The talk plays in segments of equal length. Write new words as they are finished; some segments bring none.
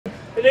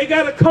and they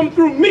got to come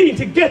through me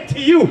to get to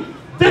you.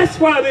 That's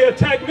why they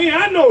attack me.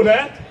 I know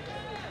that.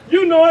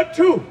 You know it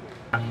too.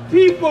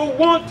 People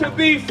want to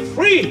be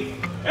free.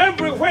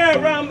 Everywhere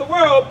around the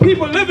world,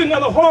 people living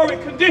under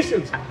horrid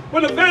conditions,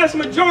 where the vast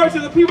majority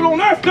of the people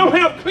on earth don't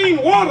have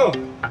clean water.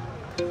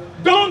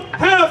 Don't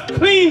have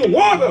clean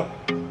water.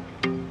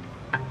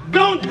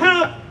 Don't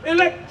have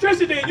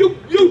electricity.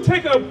 You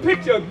take a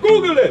picture,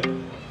 Google it,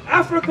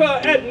 Africa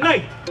at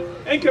night,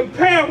 and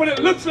compare what it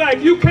looks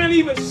like. You can't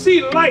even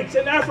see lights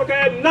in Africa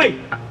at night.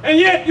 And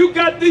yet you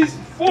got these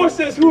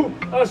forces who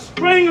are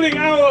strangling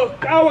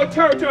our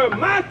territory,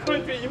 my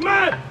country,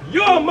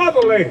 your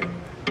motherland.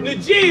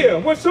 Nigeria,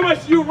 where so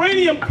much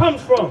uranium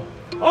comes from.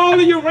 All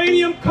the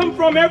uranium comes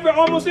from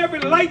almost every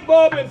light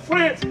bulb in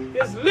France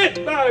is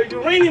lit by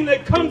uranium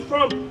that comes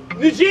from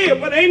Nigeria,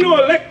 but ain't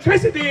no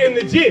electricity in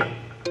Nigeria.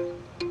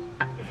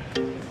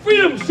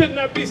 Freedom should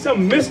not be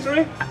some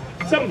mystery,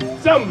 some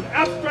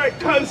abstract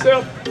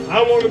concept.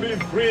 I want to be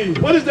free.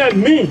 What does that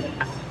mean?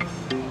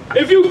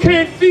 If you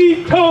can't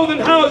feed, clothe,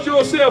 and house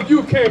yourself,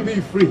 you can't be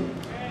free.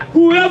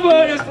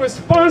 Whoever is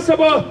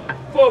responsible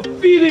for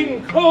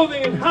feeding,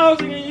 clothing, and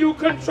housing, and you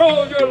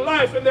control your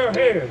life in their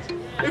hands.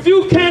 If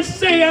you can't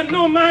say, I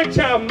know my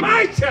child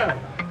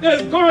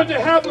is going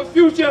to have a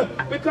future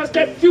because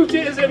that future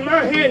is in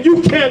my hand,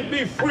 you can't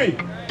be free.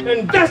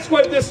 And that's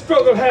what this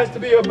struggle has to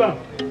be about.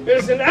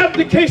 It's an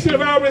abdication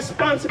of our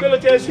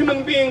responsibility as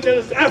human beings and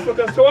as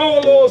Africans to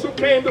all those who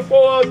came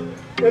before us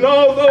and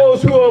all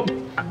those who are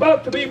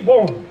about to be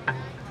born.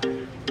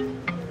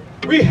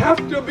 We have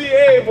to be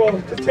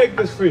able to take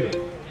this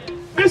freedom.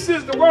 This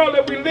is the world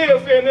that we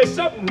live in. There's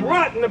something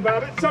rotten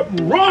about it,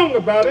 something wrong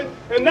about it,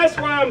 and that's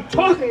why I'm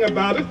talking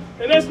about it,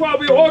 and that's why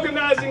we're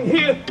organizing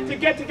here to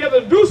get together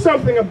to do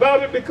something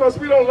about it, because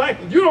we don't like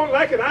it. You don't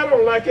like it, I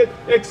don't like it,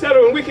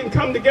 etc., and we can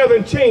come together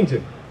and change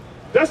it.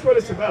 That's what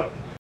it's about.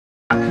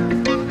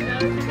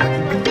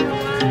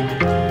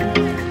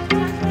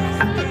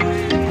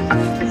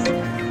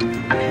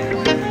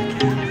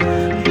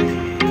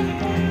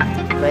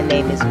 My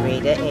name is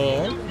Rita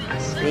Ann.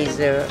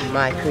 These are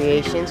my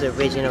creations,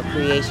 original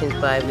creations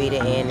by Rita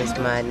Ann is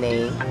my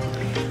name.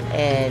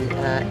 And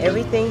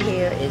everything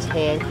here is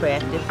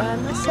handcrafted by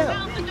myself.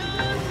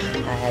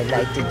 I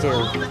like to do,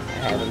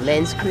 I have a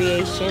men's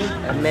creation,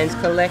 a men's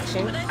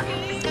collection,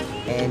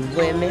 and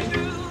women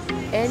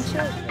and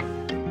children.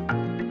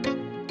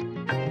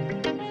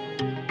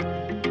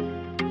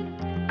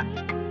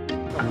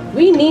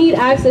 We need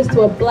access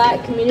to a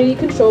Black,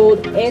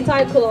 community-controlled,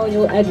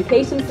 anti-colonial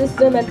education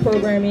system and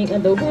programming,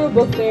 and the Uhuru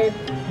Book Fair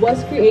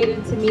was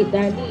created to meet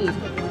that need.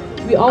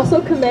 We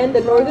also commend the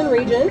Northern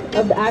Region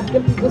of the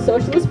African People's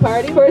Socialist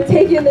Party for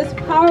taking this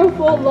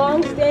powerful,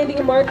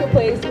 long-standing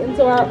marketplace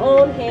into our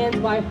own hands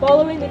by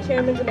following the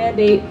chairman's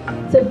mandate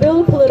to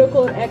build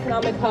political and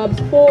economic hubs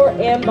for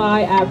and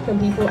by African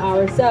people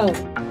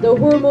ourselves. The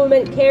Uhuru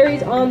movement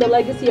carries on the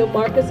legacy of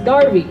Marcus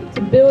Garvey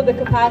to build the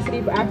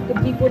capacity for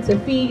African people to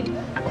feed,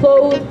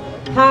 clothe,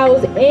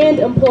 house, and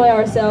employ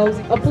ourselves,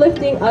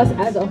 uplifting us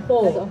as a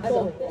whole.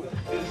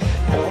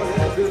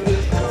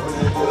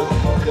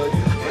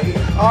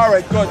 All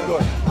right, good.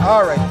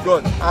 All right,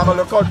 good. I'm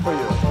gonna look out for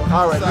you.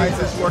 All right, size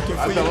is working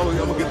for you. I'm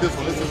gonna get this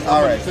one. This is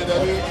all right. You said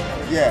that is?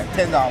 Yeah,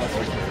 $10.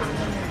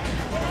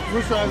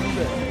 Which size is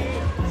that?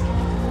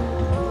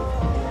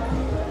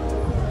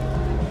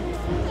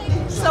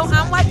 So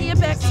I'm Wadia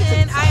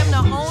Beckton. I am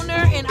the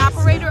owner and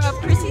operator of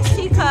Chrissy's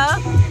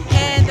Teacup,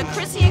 and the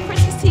Chrissy and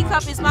Chrissy's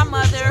Teacup is my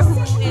mother, who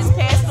is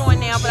passed on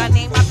now, but I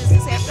named my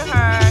business after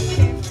her.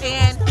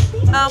 And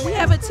we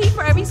have a tea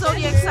for every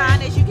zodiac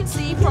sign, as you can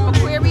see, from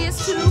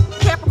Aquarius to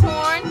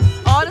Capricorn.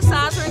 All the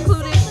signs are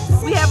included.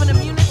 We have an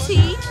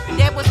immunity.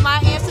 That was my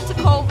answer to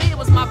COVID. It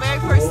was my very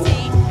first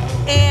tea.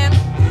 And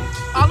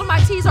all of my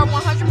teas are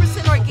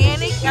 100%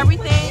 organic.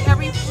 Everything,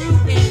 every fruit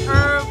and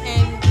herb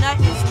and nut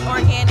is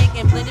organic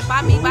and blended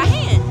by me by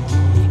hand.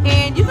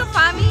 And you can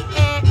find me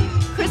at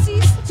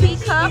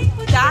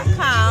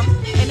Chrissy'sTeacup.com,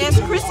 and that's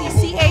Chrissy,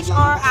 CHRISSIE.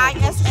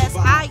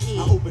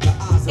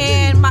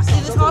 And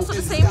it is also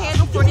the same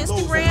handle for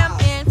Instagram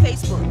and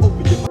Facebook.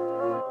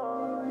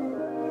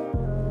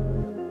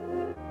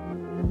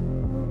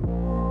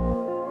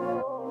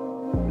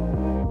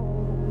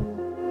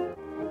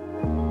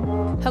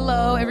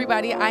 Hello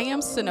everybody, I am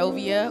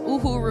Synovia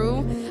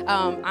Uhuru.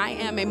 I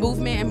am a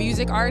movement and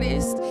music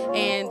artist,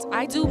 and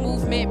I do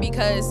movement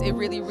because it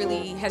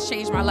really has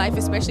changed my life,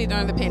 especially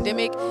during the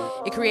pandemic.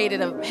 It created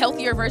a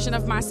healthier version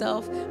of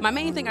myself. My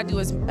main thing I do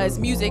is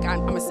music.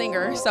 I'm a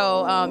singer,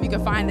 so you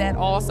can find that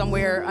all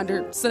somewhere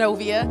under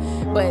Synovia.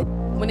 But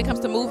when it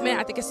comes to movement,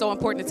 I think it's so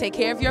important to take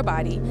care of your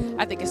body.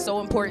 I think it's so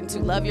important to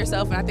love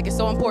yourself, and I think it's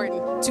so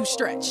important to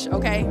stretch,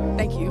 okay?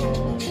 Thank you.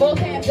 Both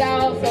hands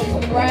down, so to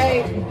the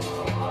right and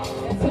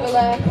to the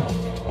left.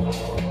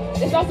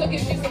 This also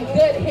gives you some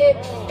good hip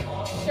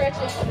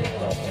stretching.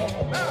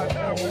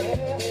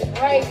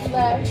 Right,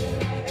 left.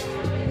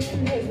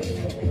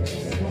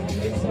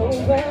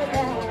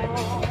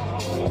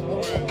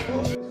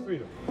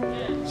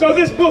 So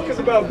this book is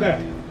about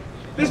that.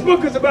 This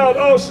book is about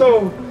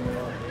also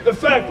the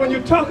fact when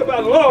you talk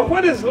about law,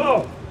 what is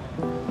law?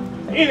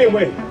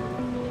 Anyway,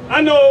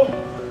 I know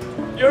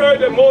you heard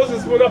that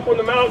Moses went up on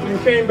the mountain and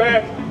came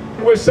back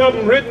with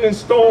something written in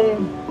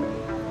stone,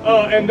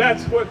 and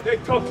that's what they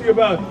talk to you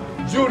about,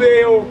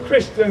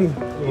 Judeo-Christian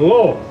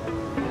law.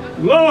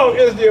 Law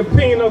is the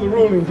opinion of the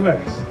ruling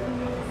class.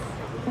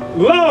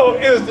 Law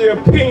is the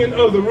opinion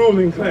of the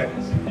ruling class.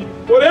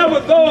 Whatever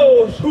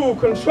those who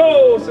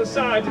control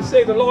society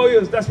say the law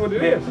is, that's what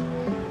it is.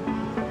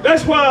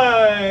 That's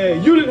why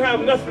you didn't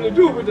have nothing to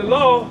do with the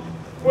law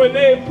when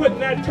they put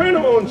Nat Turner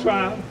on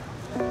trial.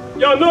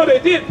 Y'all know they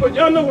did put,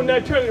 y'all know who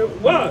Nat Turner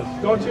was,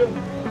 don't you?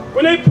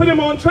 When they put him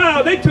on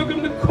trial, they took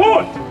him to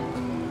court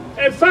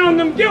and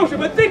found him guilty.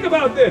 But think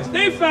about this,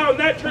 they found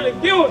Nat Turner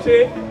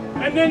guilty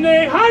and then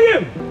they hung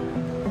him.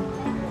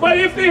 But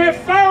if they had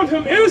found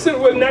him innocent,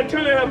 would Nat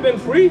Turner have been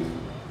free?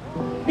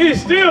 He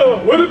still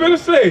would have been a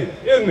slave,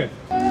 isn't it?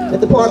 Let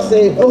the park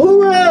say,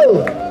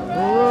 Uhuru!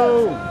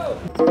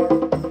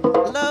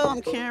 Hello,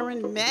 I'm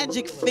Karen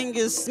Magic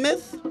Fingers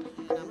Smith.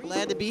 I'm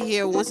glad to be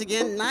here once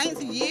again,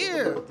 9th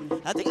year.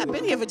 I think I've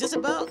been here for just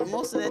about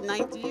most of that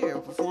 9th year,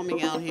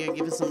 performing out here,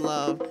 giving some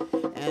love,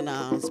 and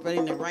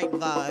spreading the right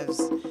vibes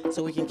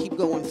so we can keep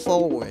going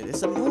forward.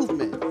 It's a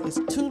movement.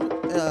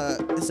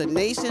 It's a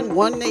nation,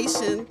 one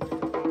nation,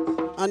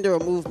 under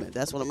a movement.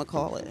 That's what I'm gonna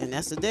call it, and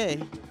that's the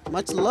day.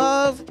 Much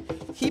love.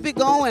 Keep it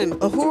going.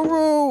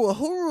 Uhuru,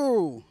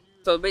 Uhuru.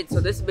 So this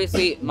is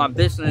basically my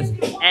business,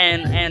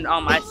 and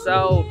I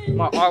sell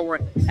my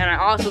artwork, and I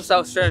also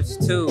sell shirts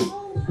too.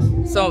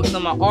 So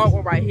my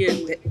artwork right here,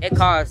 it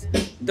costs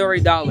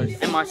 $30,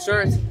 and my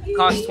shirts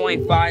cost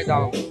 $25.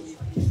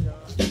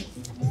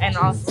 And I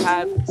also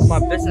have my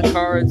business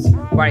cards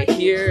right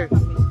here.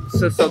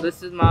 So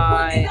this is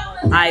my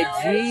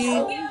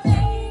IG.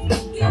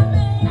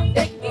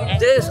 And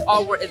this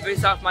artwork is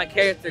based off my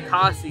character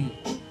Kasi.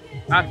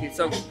 Okay,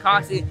 so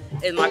Kasi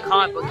is my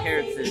comic book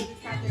character.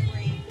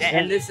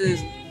 And this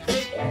is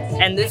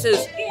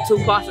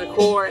Tupac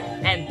Shakur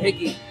and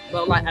Biggie,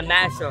 but like a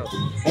mashup.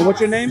 And what's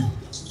your name?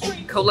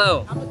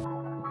 Khalil.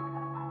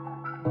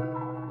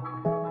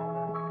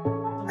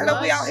 Hello,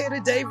 we out here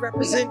today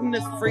representing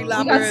the Free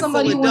Library of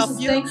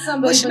Philadelphia.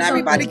 Wishing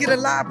everybody get a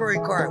library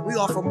card. We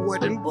offer more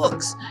than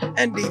books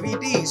and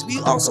DVDs. We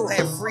also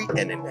have free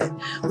internet.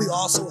 We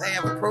also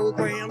have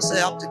programs to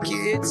help the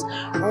kids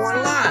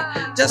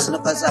online. Just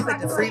look us up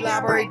at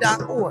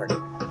thefreelibrary.org.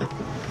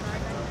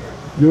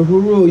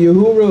 Uhuru,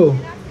 Uhuru.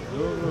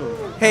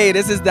 Hey,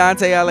 this is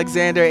Dante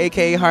Alexander,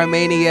 aka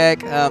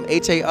Harmaniac,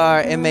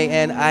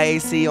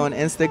 HARMANIAC on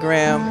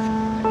Instagram.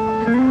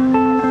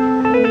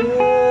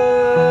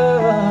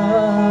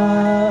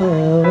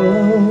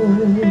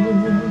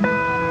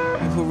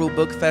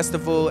 Book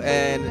Festival,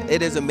 and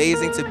it is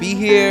amazing to be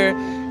here.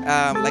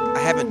 Like I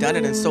haven't done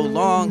it in so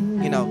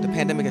long, you know, the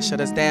pandemic has shut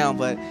us down,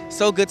 but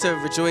so good to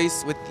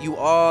rejoice with you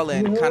all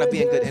and kind of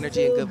be in good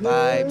energy and good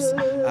vibes.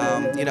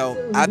 You know,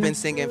 I've been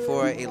singing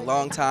for a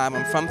long time.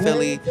 I'm from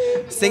Philly,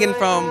 singing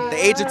from the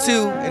age of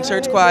 2 in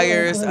church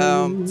choirs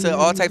to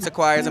all types of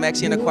choirs. I'm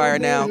actually in a choir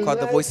now called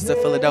the Voices of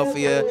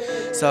Philadelphia.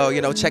 So,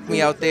 you know, check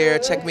me out there,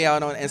 check me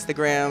out on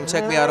Instagram,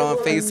 check me out on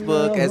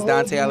Facebook as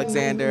Dante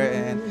Alexander,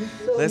 and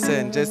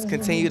listen, just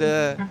continue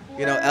to,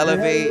 you know,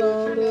 elevate,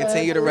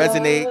 continue to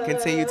resonate,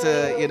 continue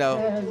to, you know,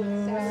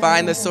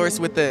 find the source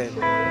within.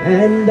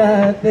 And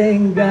I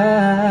thank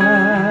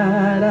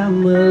God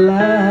I'm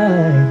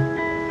alive.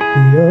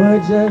 You're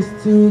just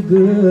too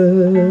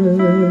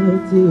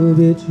good to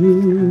be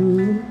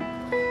true.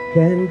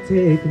 Can't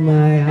take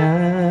my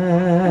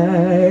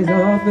eyes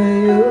off of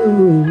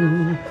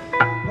you.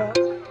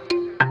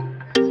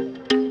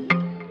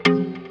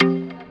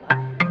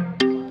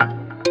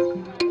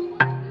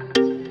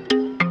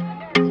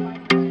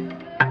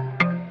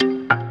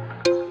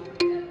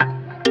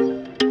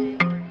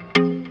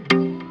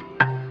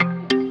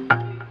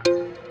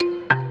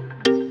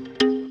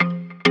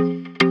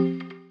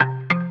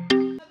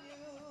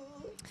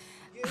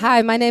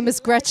 Hi, my name is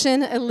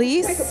Gretchen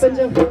Elise. Wake up and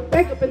jump,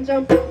 wake up and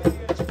jump.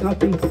 Get your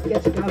coffee,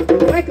 get your coffee.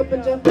 Wake up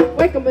and jump,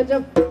 wake up and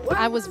jump.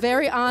 I was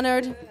very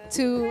honored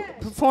to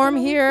perform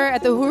here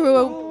at the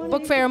Uhuru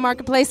Book Fair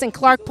Marketplace in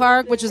Clark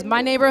Park, which is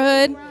my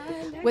neighborhood,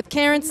 with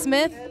Karen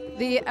Smith,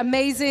 the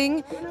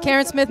amazing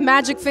Karen Smith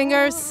Magic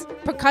Fingers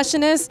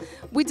percussionist.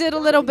 We did a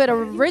little bit of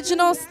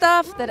original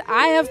stuff that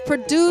I have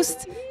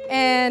produced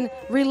and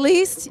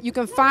released. You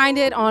can find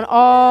it on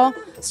all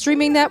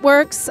streaming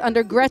networks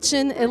under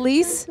Gretchen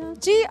Elise,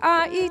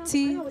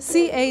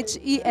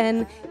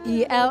 GretchenElise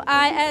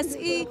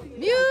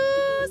music.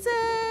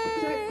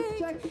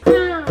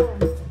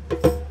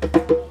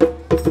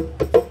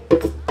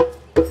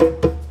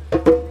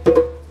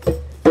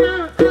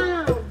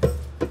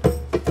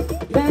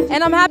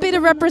 And I'm happy to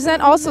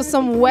represent also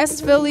some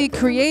West Philly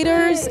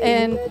creators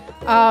and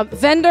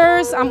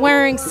vendors. I'm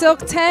wearing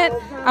Silk Tent.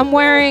 I'm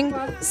wearing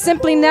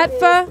Simply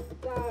Netfa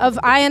of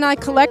I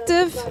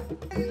Collective.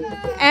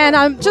 And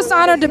I'm just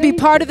honored to be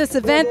part of this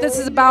event. This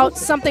is about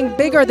something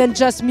bigger than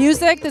just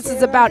music. This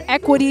is about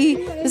equity.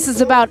 This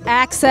is about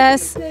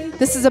access.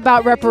 This is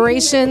about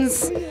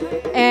reparations.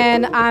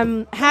 And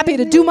I'm happy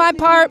to do my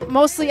part,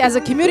 mostly as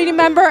a community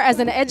member, as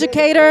an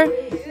educator,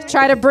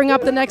 try to bring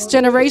up the next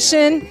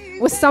generation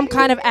with some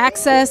kind of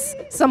access,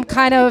 some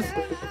kind of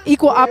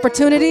equal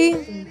opportunity.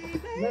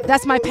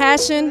 That's my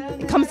passion.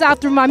 It comes out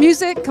through my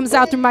music, comes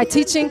out through my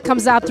teaching,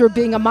 comes out through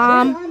being a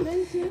mom.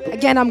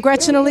 Again, I'm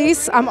Gretchen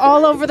Elise. I'm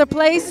all over the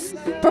place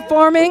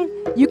performing.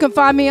 You can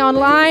find me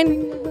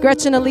online,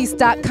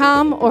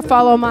 GretchenElise.com, or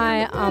follow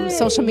my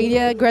social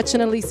media,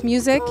 Gretchen Elise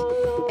Music.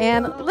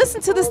 And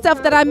listen to the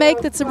stuff that I make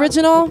that's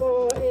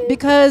original,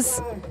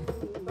 because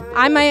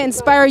I may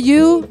inspire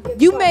you.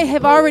 You may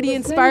have already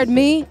inspired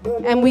me,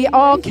 and we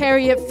all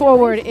carry it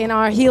forward in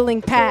our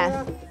healing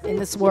path in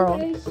this world.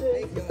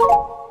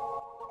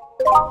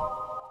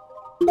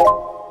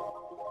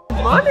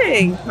 Good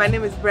morning. My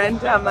name is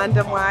Brenda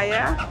Amanda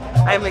Mwaya.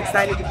 I'm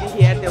excited to be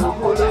here at the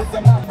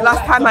Uhuru.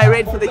 Last time I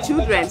read for the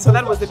children, so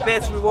that was the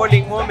best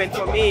rewarding moment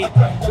for me,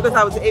 because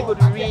I was able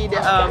to read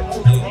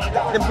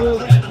the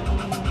book,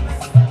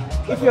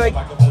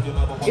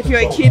 If You're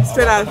a Kid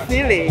Straight Out of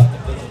Philly,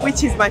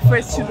 which is my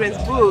first children's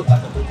book,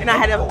 and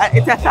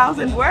it's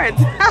 1,000 words.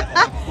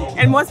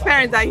 And most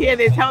parents are here,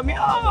 they tell me, oh,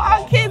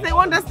 our kids, they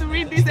want us to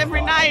read this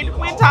every night,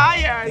 we're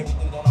tired.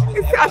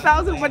 It's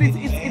 1,000 words,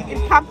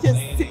 it captures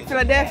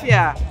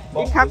Philadelphia,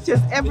 it captures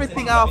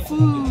everything, our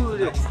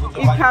food,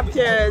 it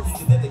captures,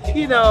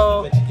 you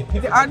know,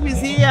 the art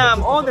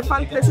museum, all the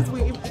fun places,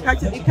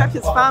 it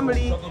captures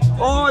family,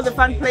 all the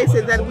fun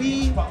places that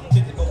we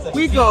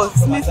go,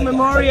 Smith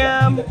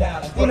Memoriam,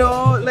 you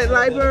know, like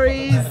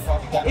libraries.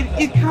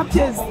 It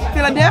captures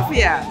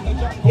Philadelphia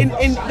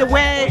in the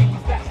way,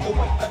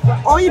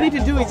 all you need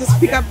to do is just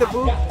pick up the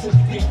book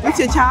with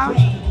your child,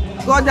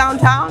 go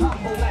downtown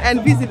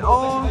and visit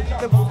all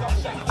the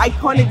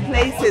iconic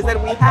places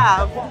that we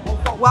have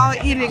while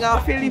eating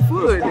our Philly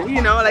food,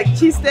 you know, like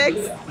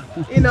cheesesteaks,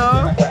 you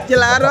know,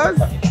 gelatos,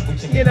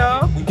 you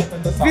know,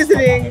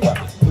 visiting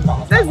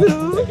the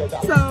zoo.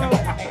 So,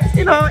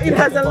 you know, it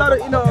has a lot of,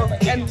 you know,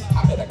 and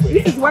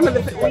this is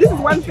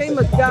one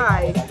famous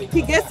guy.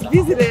 He gets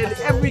visited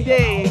every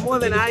day more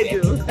than I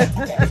do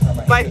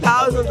by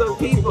thousands of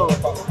people.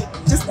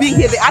 Just being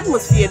here, the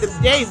atmosphere, the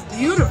day is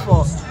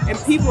beautiful, and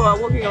people are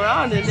walking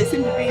around and they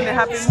seem to be in a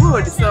happy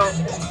mood. So,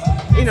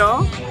 you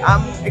know,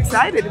 I'm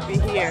excited to be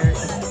here,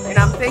 and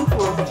I'm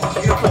thankful,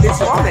 you know, for this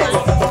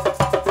moment.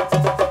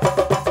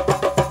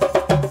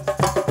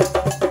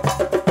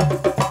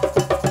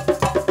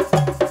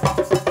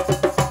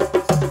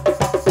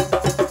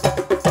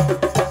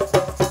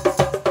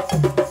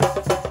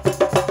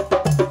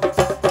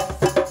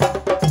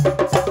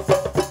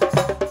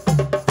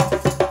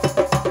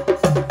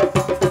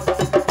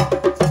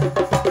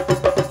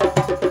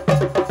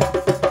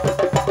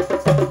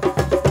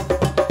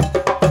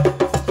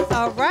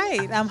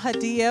 I'm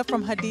Hadia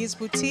from Hadia's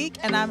Boutique,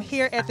 and I'm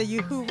here at the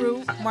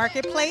Uhuru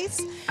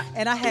Marketplace,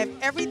 and I have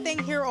everything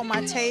here on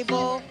my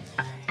table: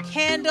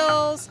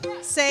 candles,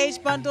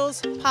 sage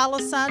bundles, Palo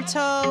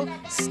Santo,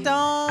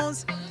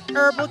 stones,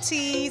 herbal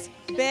teas,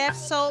 bath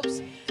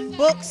soaps,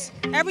 books,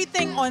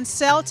 everything on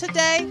sale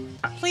today.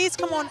 Please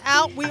come on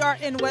out. We are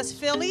in West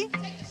Philly,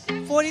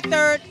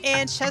 43rd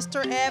and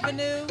Chester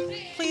Avenue.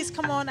 Please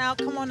come on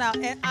out,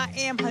 and I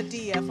am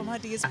Hadia from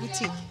Hadia's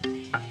Boutique.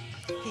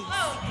 Peace.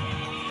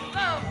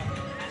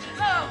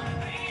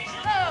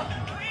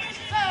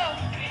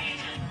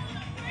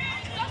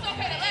 That's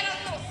okay to let out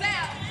a little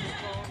sound.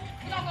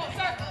 We're gonna go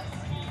circles.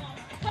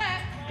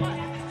 Clap. 1,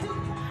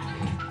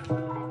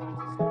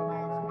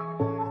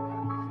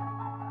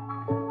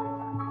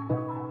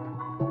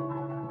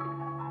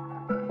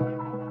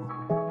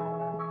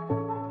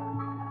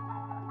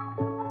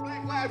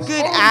 2.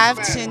 Good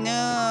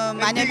afternoon.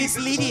 My name is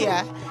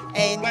Lydia,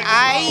 and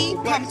I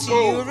come to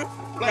Europe.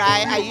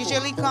 Right, I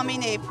usually come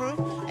in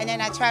April, and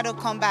then I try to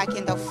come back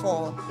in the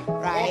fall.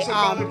 Right,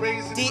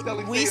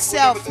 we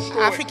sell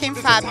African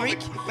fabric.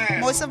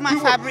 Most of my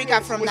fabric are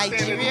from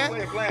Nigeria,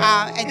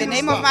 and the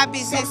name of my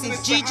business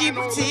is Gigi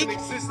Boutique.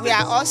 We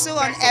are also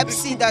on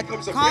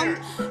Etsy.com.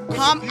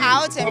 Come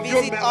out and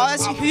visit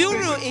us.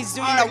 Uhuru is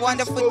doing a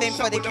wonderful thing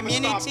for the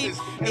community.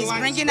 It's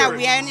bringing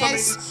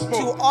awareness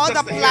to all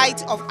the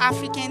plight of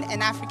African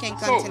and African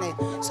continent.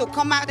 So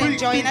come out and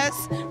join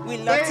us. We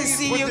love to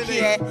see you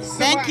here.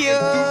 Thank you.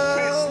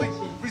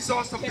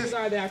 Chances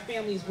are that our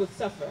families would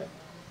suffer.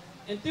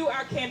 And through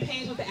our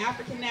campaigns with the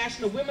African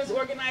National Women's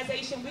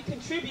Organization, we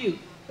contribute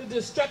to the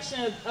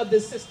destruction of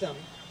this system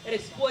that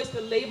exploits the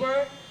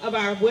labor of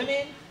our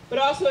women, but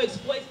also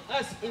exploits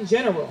us in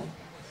general.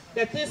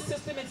 That this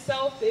system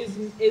itself is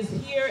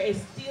here,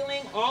 is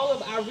stealing all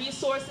of our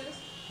resources,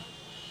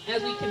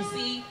 as we can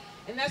see,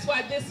 and that's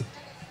why this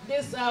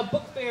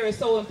book fair is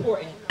so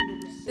important.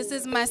 This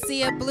is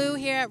Marcia Blue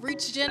here at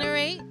Roots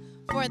Generate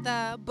for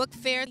the book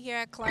fair here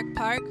at Clark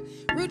Park.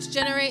 Roots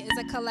Generate is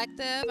a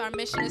collective. Our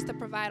mission is to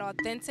provide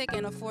authentic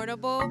and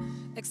affordable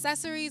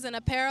accessories and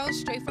apparel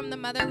straight from the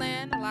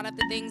motherland. A lot of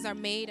the things are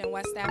made in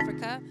West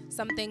Africa,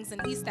 some things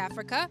in East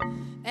Africa,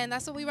 and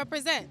that's what we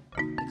represent.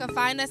 You can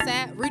find us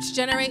at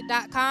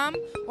rootsgenerate.com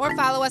or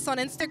follow us on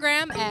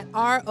Instagram at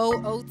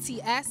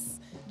ROOTS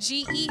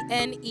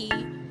GENERATE.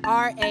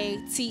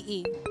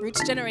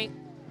 Roots Generate.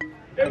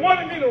 They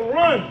wanted me to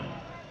run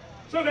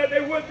so that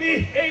they would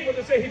be able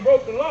to say he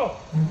broke the law.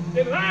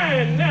 They're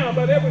lying now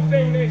about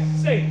everything they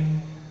say.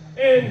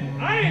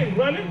 And I ain't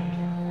running.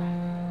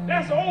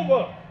 That's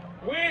over.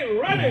 We ain't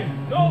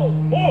running no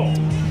more.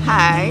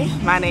 Hi,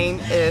 my name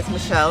is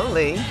Michelle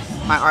Lee.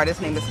 My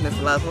artist name is Miss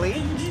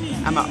Lovely.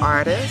 I'm an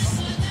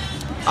artist,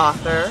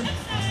 author,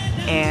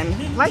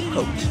 and life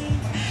coach.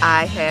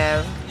 I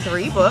have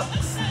 3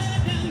 books.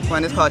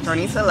 One is called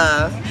Journey to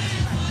Love,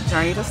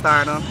 Journey to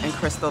Stardom, and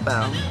Crystal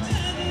Bell.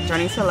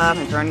 Journey to Love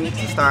and Journey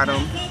to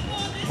Stardom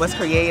was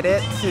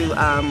created to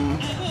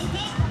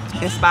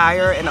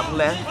inspire and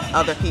uplift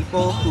other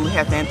people who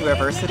have been through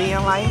adversity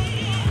in life,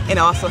 and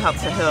also help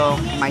to heal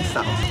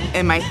myself.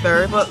 And my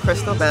 3rd book,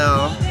 Crystal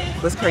Bell,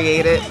 was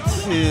created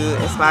to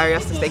inspire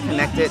us to stay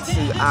connected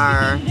to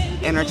our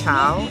inner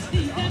child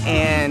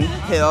and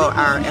heal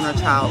our inner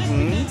child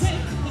wounds.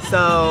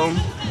 So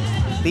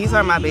these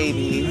are my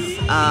babies.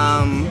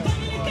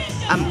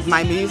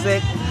 My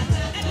music,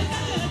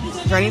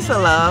 Journey to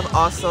Love,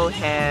 also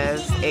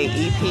has a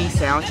EP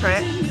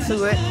soundtrack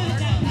to it,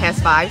 has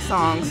 5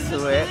 songs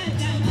to it.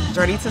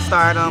 Journey to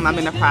Stardom, I'm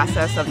in the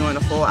process of doing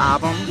a full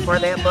album for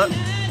that book.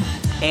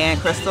 And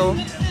Crystal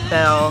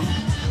Bell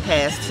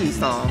has 2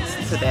 songs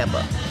to that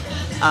book.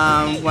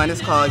 One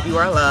is called You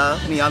Are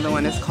Love, and the other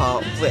one is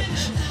called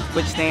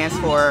which stands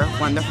for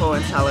Wonderful,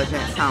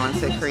 Intelligent,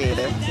 Talented,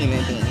 Creative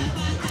Human Being.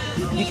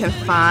 You can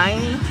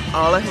find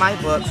all of my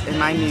books and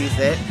my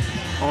music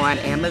on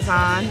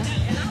Amazon,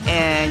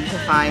 and you can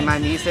find my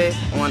music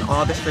on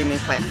all the streaming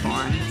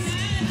platforms.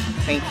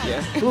 Thank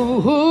you.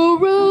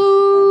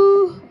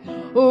 Uhuru,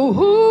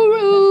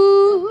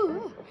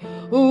 Uhuru,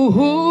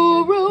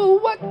 Uhuru,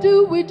 what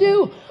do we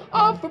do?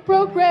 Offer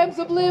programs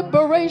of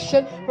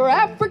liberation for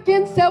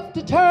African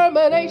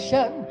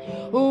self-determination.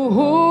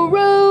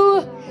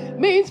 Uhuru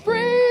means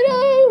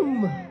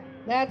freedom.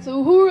 That's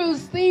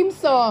Uhuru's theme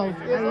song.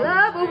 I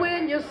love it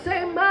when you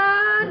say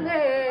my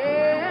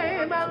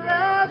name. I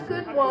love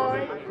good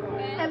wine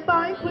and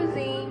fine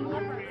cuisine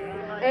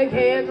and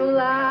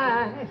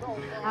candlelight.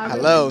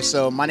 Hello,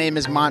 so my name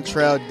is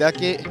Montrell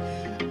Duckett.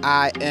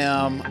 I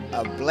am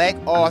a Black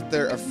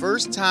author, a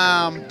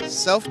first-time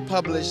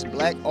self-published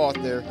Black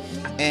author,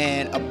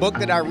 and a book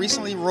that I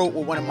recently wrote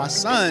with one of my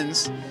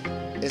sons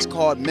is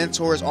called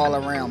Mentors All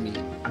Around Me.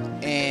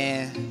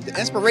 And the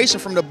inspiration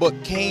from the book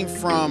came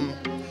from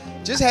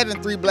just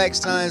having 3 Black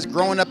sons,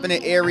 growing up in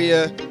an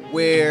area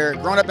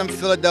growing up in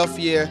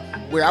Philadelphia,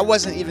 where I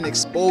wasn't even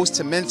exposed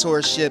to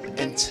mentorship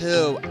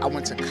until I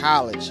went to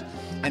college.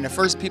 And the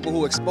first people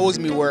who exposed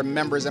me were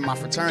members in my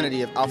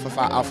fraternity of Alpha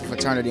Phi Alpha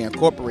Fraternity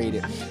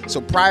Incorporated.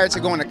 So prior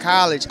to going to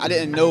college, I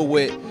didn't know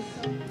what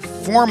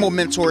formal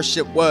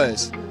mentorship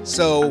was.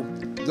 So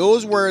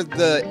those were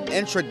the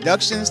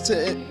introductions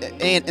to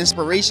and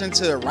inspiration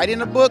to writing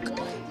a book.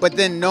 But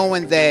then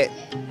knowing that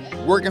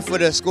working for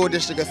the school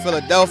district of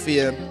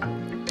Philadelphia,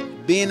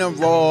 being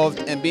involved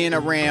and being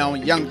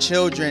around young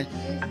children,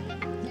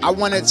 I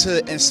wanted to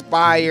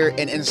inspire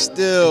and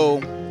instill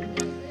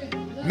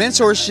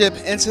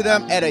mentorship into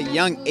them at a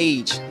young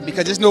age,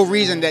 because there's no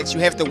reason that you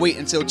have to wait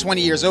until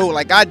 20 years old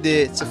like I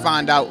did to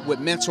find out what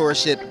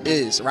mentorship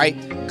is, right?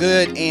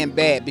 Good and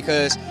bad,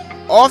 because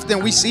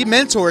often we see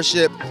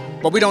mentorship,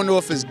 but we don't know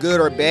if it's good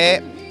or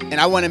bad.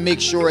 And I want to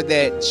make sure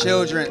that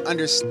children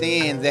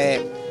understand that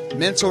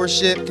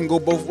mentorship can go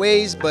both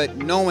ways, but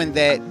knowing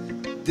that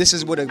this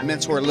is what a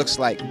mentor looks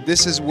like.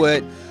 This is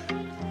what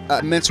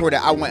a mentor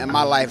that I want in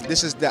my life.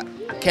 This is the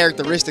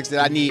characteristics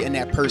that I need in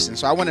that person.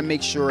 So I want to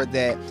make sure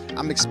that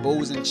I'm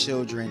exposing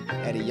children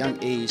at a young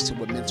age to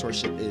what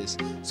mentorship is.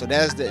 So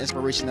that's the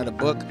inspiration of the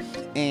book,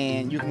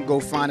 and you can go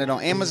find it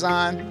on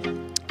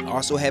Amazon. I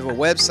also have a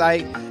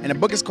website, and the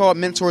book is called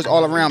Mentors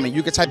All Around Me.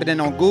 You can type it in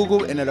on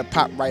Google and it'll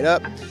pop right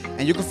up.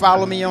 And you can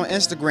follow me on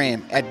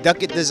Instagram at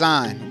Duckett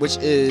Design, which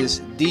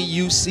is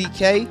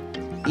DuckettDesign.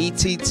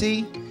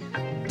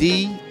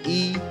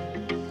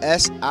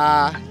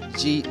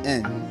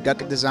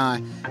 Duckett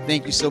Design.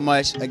 Thank you so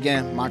much.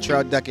 Again,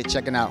 Montrell Duckett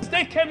checking out.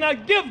 They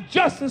cannot give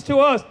justice to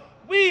us.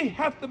 We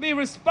have to be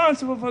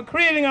responsible for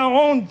creating our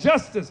own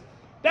justice.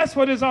 That's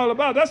what it's all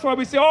about. That's why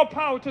we say all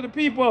power to the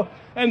people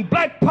and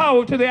Black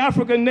power to the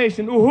African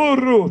nation.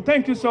 Uhuru.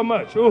 Thank you so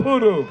much.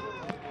 Uhuru.